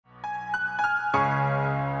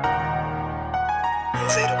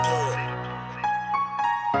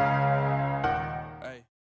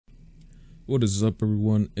What is up,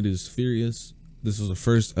 everyone? It is Ferious. This is the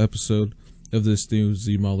first episode of this new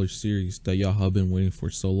ZModeler series that y'all have been waiting for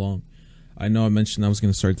so long. I know I mentioned I was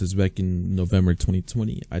going to start this back in November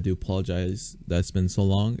 2020. I do apologize that it's been so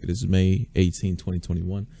long. It is May 18,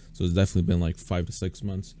 2021, so it's definitely been like 5 to 6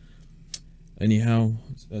 months. Anyhow,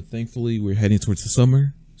 thankfully we're heading towards the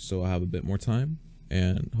summer, so I have a bit more time,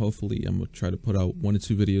 and hopefully I'm going to try to put out 1 to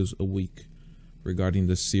 2 videos a week regarding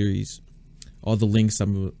this series. All the links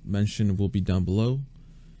I'm mentioned will be down below.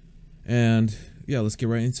 And yeah, let's get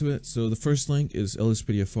right into it. So the first link is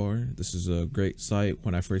LSPDFR. This is a great site.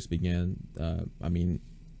 When I first began, I mean,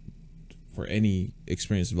 for any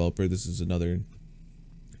experienced developer, this is another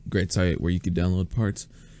great site where you can download parts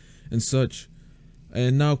and such.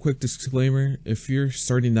 And now a quick disclaimer: if you're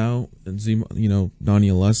starting out in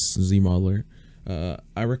non-els ZModeler,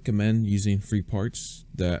 I recommend using free parts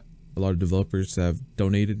that a lot of developers have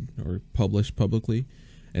donated or published publicly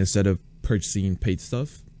instead of purchasing paid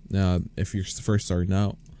stuff. If you're first starting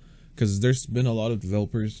out, because there's been a lot of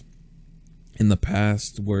developers in the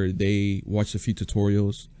past where they watch a few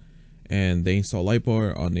tutorials and they install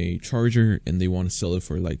Lightbar on a charger and they want to sell it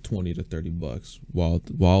for like 20 to 30 bucks,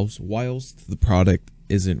 whilst the product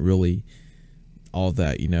isn't really all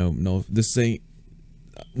that, no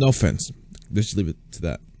offense, just leave it to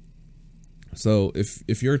that. So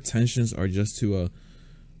if your intentions are just to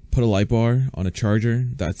put a light bar on a charger,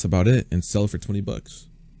 that's about it, and sell it for 20 bucks,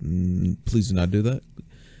 please do not do that.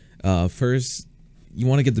 First, you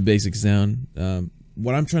want to get the basics down.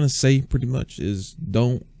 What I'm trying to say pretty much is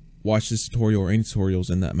don't watch this tutorial or any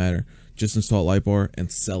tutorials in that matter. Just install light bar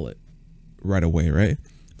and sell it right away, right?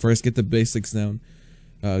 First, get the basics down,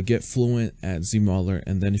 get fluent at ZModeler,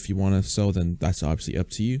 and then if you want to sell, then that's obviously up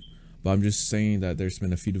to you. But I'm just saying that there's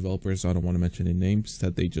been a few developers, I don't want to mention any names,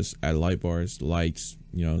 that they just add light bars, lights,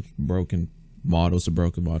 broken models, a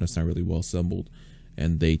broken model that's not really well assembled,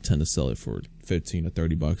 and they tend to sell it for 15 to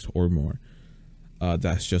 30 bucks or more.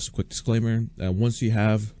 That's just a quick disclaimer. Once you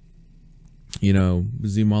have,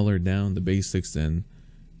 ZModeler down, the basics, then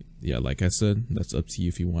yeah, like I said, that's up to you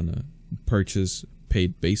if you want to purchase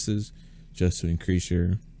paid bases just to increase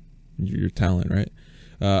your talent, right?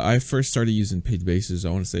 I first started using paid bases,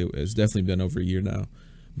 I want to say it's definitely been over a year now,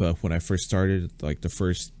 but when I first started, like the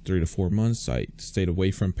first 3 to 4 months, I stayed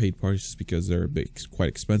away from paid parts just because they're quite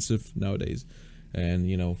expensive nowadays. And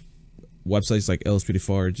websites like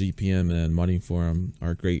LSPDFR, GPM, and Modding Forum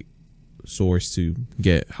are a great source to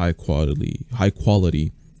get high quality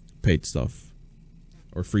paid stuff,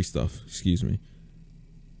 or free stuff, excuse me.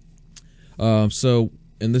 So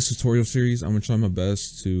in this tutorial series, I'm gonna try my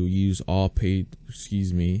best to use all paid.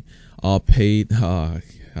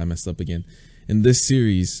 I messed up again. In this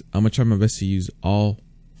series, I'm gonna try my best to use all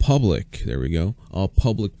public. There we go. All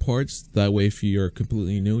public parts. That way, if you're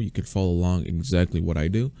completely new, you can follow along exactly what I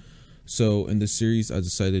do. So in this series, I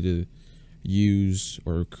decided to use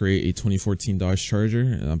or create a 2014 Dodge Charger,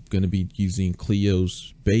 and I'm gonna be using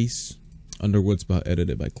Clio's base. Underwood's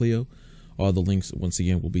edited by Clio. All the links, once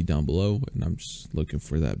again, will be down below, and I'm just looking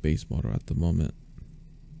for that base model at the moment.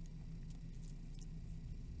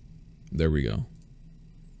 There we go.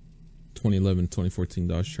 2011-2014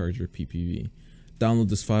 Dodge Charger PPV. Download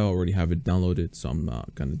this file. I already have it downloaded, so I'm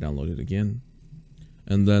not going to download it again.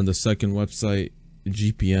 And then the second website,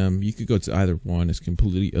 GPM, you could go to either one. It's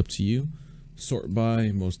completely up to you. Sort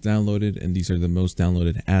by most downloaded, and these are the most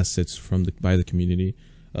downloaded assets by the community.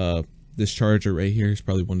 This charger right here is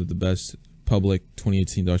probably one of the best public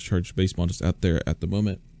 2018 Dodge Charger base models out there at the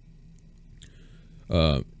moment.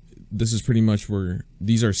 This is pretty much where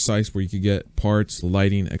these are sites where you could get parts,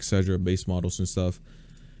 lighting, etc., base models and stuff.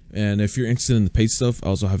 And if you're interested in the paid stuff, I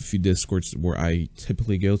also have a few discords where I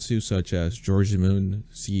typically go to, such as Georgia Moon,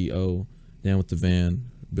 CEO, Dan with the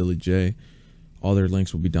Van, Billy J. All their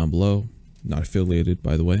links will be down below. Not affiliated,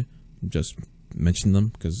 by the way. Just mention them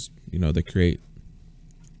because they create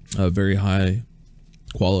very high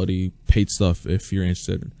quality paid stuff if you're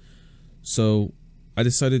interested. So I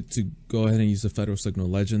decided to go ahead and use the Federal Signal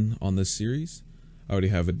Legend on this series. I already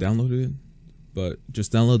have it downloaded, but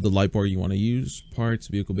just download the light bar you want to use, parts,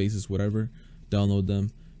 vehicle bases, whatever, download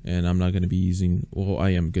them. And I'm not going to be using, well, I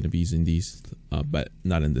am going to be using these, but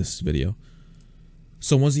not in this video.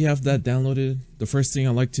 So once you have that downloaded, the first thing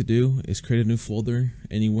I like to do is create a new folder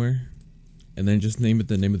anywhere, and then just name it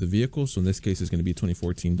the name of the vehicle. So in this case, it's going to be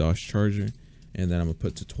 2014 Dodge Charger. And then I'm going to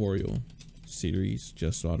put tutorial series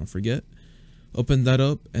just so I don't forget. Open that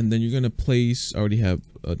up, and then you're going to place, I already have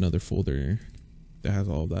another folder that has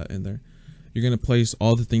all that in there. You're gonna place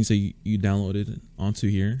all the things that you downloaded onto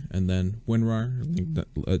here, and then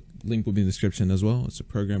WinRAR, link will be in the description as well. It's a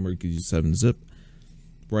program where you can use 7-zip.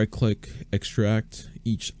 Right click, extract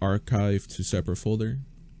each archive to separate folder.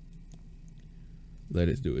 Let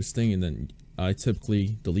it do its thing, and then I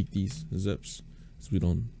typically delete these zips so we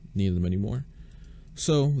don't need them anymore.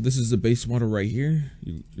 So this is the base model right here.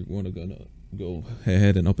 You want to go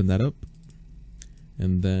ahead and open that up,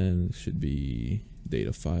 and then it should be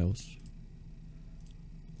data files.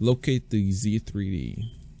 Locate the Z3D.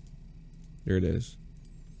 There it is.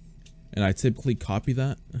 And I typically copy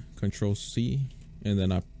that, Control C, and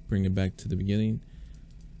then I bring it back to the beginning.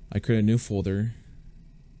 I create a new folder.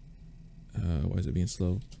 Why is it being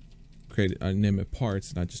slow? I name it parts,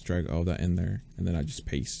 and I just drag all that in there, and then I just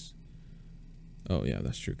paste. Oh yeah,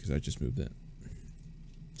 that's true, because I just moved it.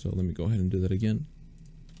 So let me go ahead and do that again.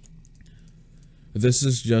 This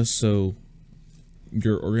is just so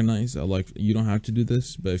you're organized. You don't have to do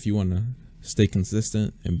this, but if you want to stay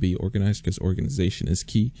consistent and be organized, because organization is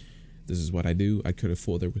key, this is what I do. I create a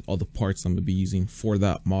folder with all the parts I'm going to be using for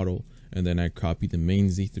that model, and then I copy the main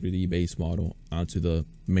Z3D base model onto the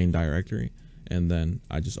main directory, and then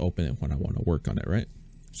I just open it when I want to work on it, right?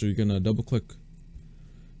 So you're going to double click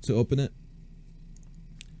to open it.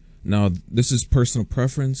 Now, this is personal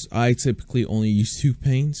preference. I typically only use 2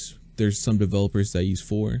 panes. There's some developers that use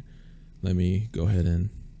 4. Let me go ahead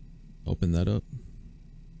and open that up.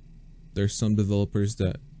 There's some developers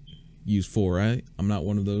that use 4, right? I'm not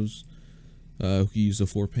one of those who use the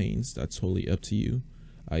 4 panes. That's totally up to you.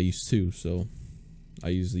 I use 2, so I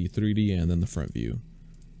use the 3D and then the front view.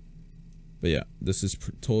 But yeah, this is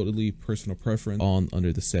totally personal preference on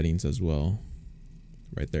under the settings as well,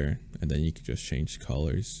 right there. And then you can just change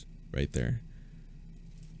colors right there.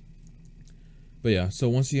 But yeah, so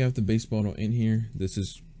once you have the base model in here, this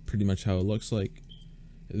is pretty much how it looks like.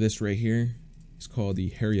 This right here is called the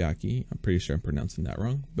Ferious. I'm pretty sure I'm pronouncing that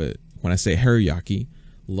wrong, but when I say Ferious,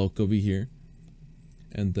 look over here.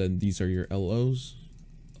 And then these are your LOs,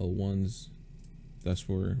 L1s. That's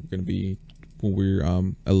where we're going to be when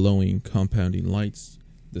we're allowing compounding lights.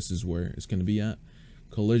 This is where it's going to be at.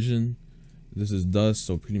 Collision, this is dust,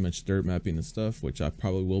 so pretty much dirt mapping and stuff, which I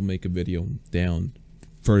probably will make a video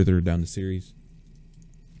further down the series.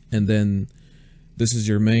 And then this is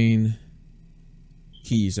your main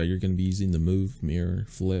keys that you're going to be using: the move, mirror,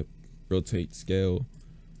 flip, rotate, scale,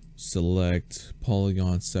 select,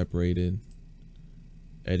 polygon, separated,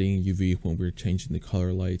 editing UV when we're changing the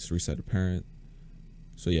color lights, reset apparent.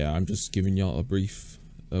 So yeah, I'm just giving y'all a brief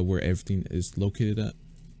where everything is located at.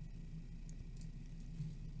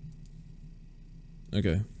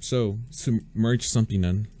 Okay, so to merge something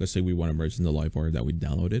in, let's say we want to merge in the library that we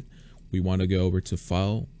downloaded. We want to go over to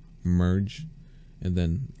File, Merge, and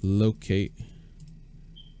then locate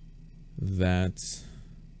that.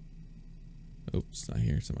 Oh, it's not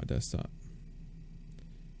here. It's on my desktop.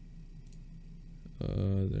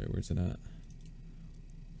 There, where's it at?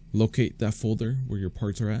 Locate that folder where your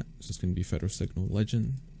parts are at. So it's going to be Federal Signal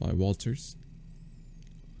Legend by Walters.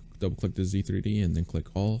 Double click the Z3D and then click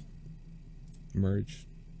All, Merge.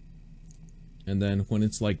 And then when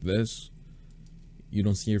it's like this, you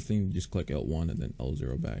don't see everything, you just click L1 and then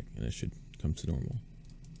L0 back, and it should come to normal.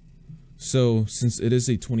 So since it is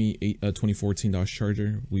a 2014 Dodge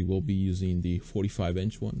Charger, we will be using the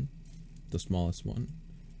 45-inch one, the smallest one.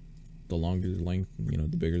 The longer the length,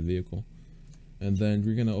 the bigger the vehicle. And then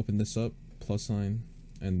we're gonna open this up, plus sign,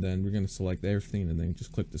 and then we're gonna select everything and then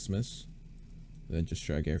just click dismiss. And then just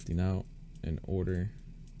drag everything out in order.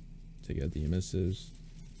 Take out the emissives,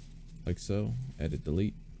 like so. Edit,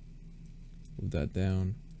 delete. Move that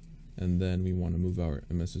down, and then we want to move our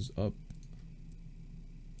emissives up,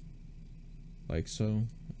 like so. And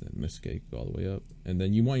then mistake all the way up, and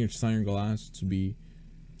then you want your siren glass to be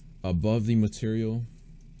above the material.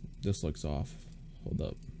 This looks off. Hold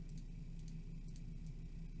up.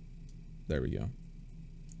 There we go.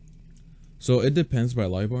 So it depends by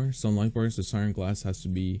light bar. Some light bars, the siren glass has to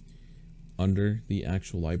be under the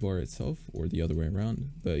actual light bar itself, or the other way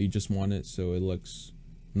around. But you just want it so it looks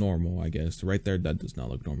normal, I guess. Right there, that does not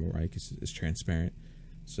look normal, right? Because it's transparent.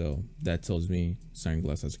 So that tells me siren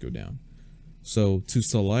glass has to go down. So to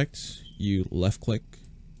select, you left click,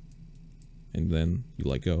 and then you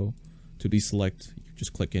let go. To deselect, you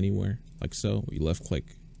just click anywhere, like so. You left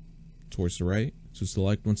click towards the right. To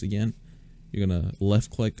select, once again, you're gonna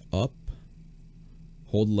left click up,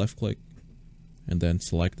 hold left click, and then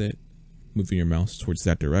select it, moving your mouse towards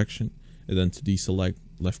that direction. And then to deselect,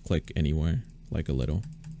 left click anywhere, like a little,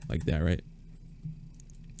 like that, right?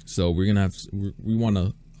 So we're gonna have, we want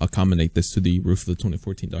to accommodate this to the roof of the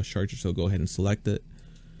 2014 Dodge Charger. So go ahead and select it,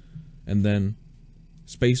 and then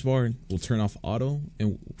spacebar will turn off auto.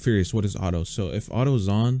 And Ferious, what is auto? So if auto is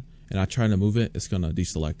on and I try to move it, it's gonna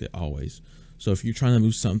deselect it always. So if you're trying to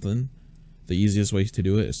move something, the easiest way to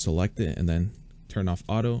do it is select it and then turn off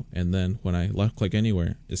auto, and then when I left click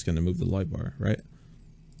anywhere, it's gonna move the light bar, right?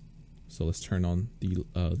 So let's turn on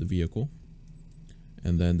the vehicle,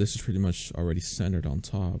 and then this is pretty much already centered on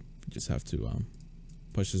top. You just have to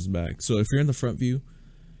push this back. So if you're in the front view,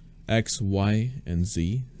 X, Y, and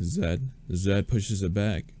Z, Z pushes it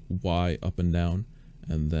back, Y up and down,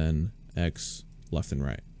 and then X left and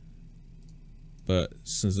right. But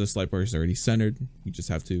since this light bar is already centered, you just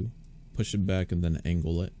have to push it back and then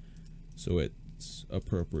angle it so it's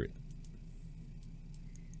appropriate.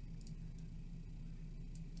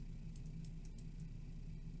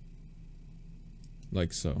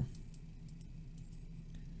 Like so.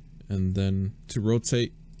 And then to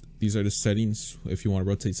rotate, these are the settings. If you want to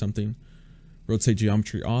rotate something, rotate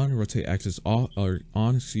geometry on, rotate axis off, or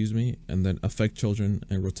on, excuse me, and then affect children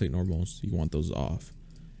and rotate normals. You want those off.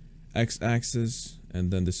 X axis,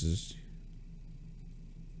 and then this is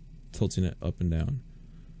tilting it up and down.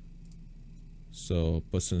 So,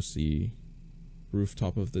 but since the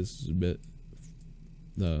rooftop of this is a bit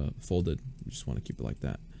folded, you just want to keep it like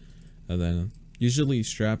that. And then usually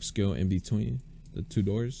straps go in between the two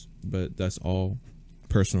doors, but that's all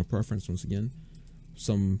personal preference. Once again,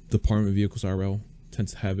 some department vehicles IRL tend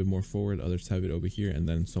to have it more forward, others have it over here, and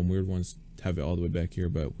then some weird ones have it all the way back here,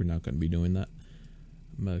 but we're not going to be doing that.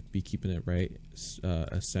 I'm going to be keeping it right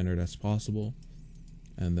as centered as possible,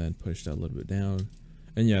 and then push that a little bit down.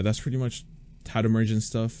 And yeah, that's pretty much how to merge in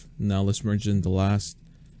stuff. Now let's merge in the last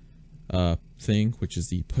thing, which is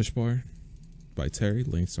the push bar by Terry.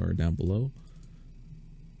 Links are down below.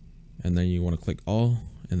 And then you want to click all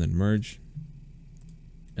and then merge,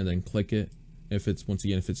 and then click it. If it's, once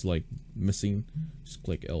again, if it's like missing, just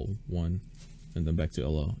click L1 and then back to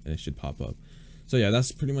LL, and it should pop up. So yeah,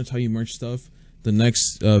 that's pretty much how you merge stuff. The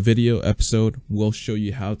next video episode will show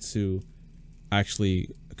you how to actually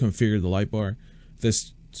configure the light bar.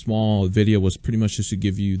 This small video was pretty much just to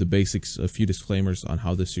give you the basics, a few disclaimers on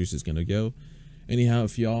how this series is going to go. Anyhow,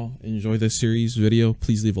 if y'all enjoy this series video,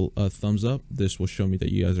 please leave a thumbs up. This will show me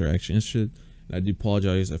that you guys are actually interested. And I do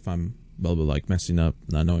apologize if I'm like messing up,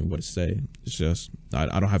 not knowing what to say. It's just I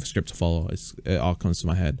don't have a script to follow. It all comes to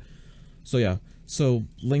my head. So yeah, so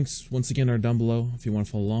links once again are down below if you want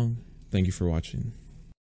to follow along. Thank you for watching.